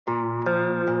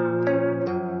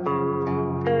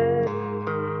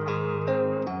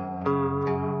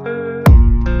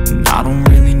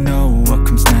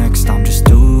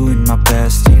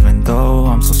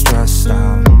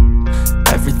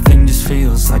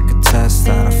like a test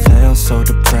that I fail, so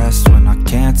depressed when I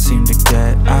can't seem to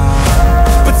get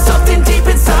out. But something deep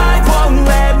inside won't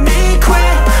let me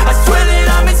quit. I swear that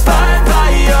I'm inspired by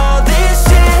all this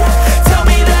shit. Tell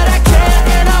me that I can't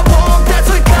and I won't, that's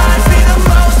what guides me the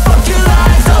most. Fuck your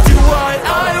lies, I'll do what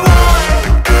I want.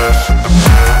 The gas in the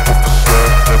middle of the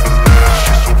set, never leave,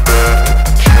 she's so bad that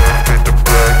the chick made the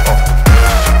brag.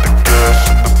 The gas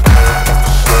in the middle of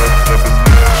the set, never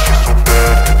leave, she's so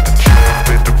bad that the chick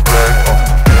made the brag.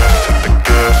 The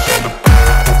gas in the middle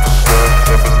of the set,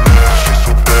 never leave, she's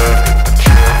so bad that the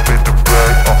chick made the brag.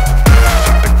 The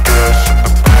gas in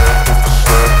the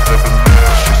middle of the set, never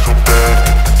leave, she's so bad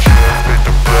that the chick made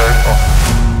the brag.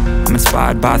 I'm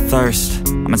inspired by thirst,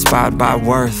 I'm inspired by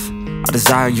worth. I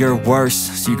desire your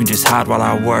worst, so you can just hide while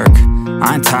I work.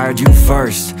 I ain't tired, you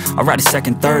first. I'll write a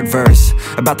second, third verse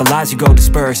about the lies you go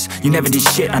disperse. You never did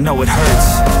shit, I know it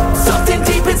hurts. Something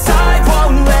deep inside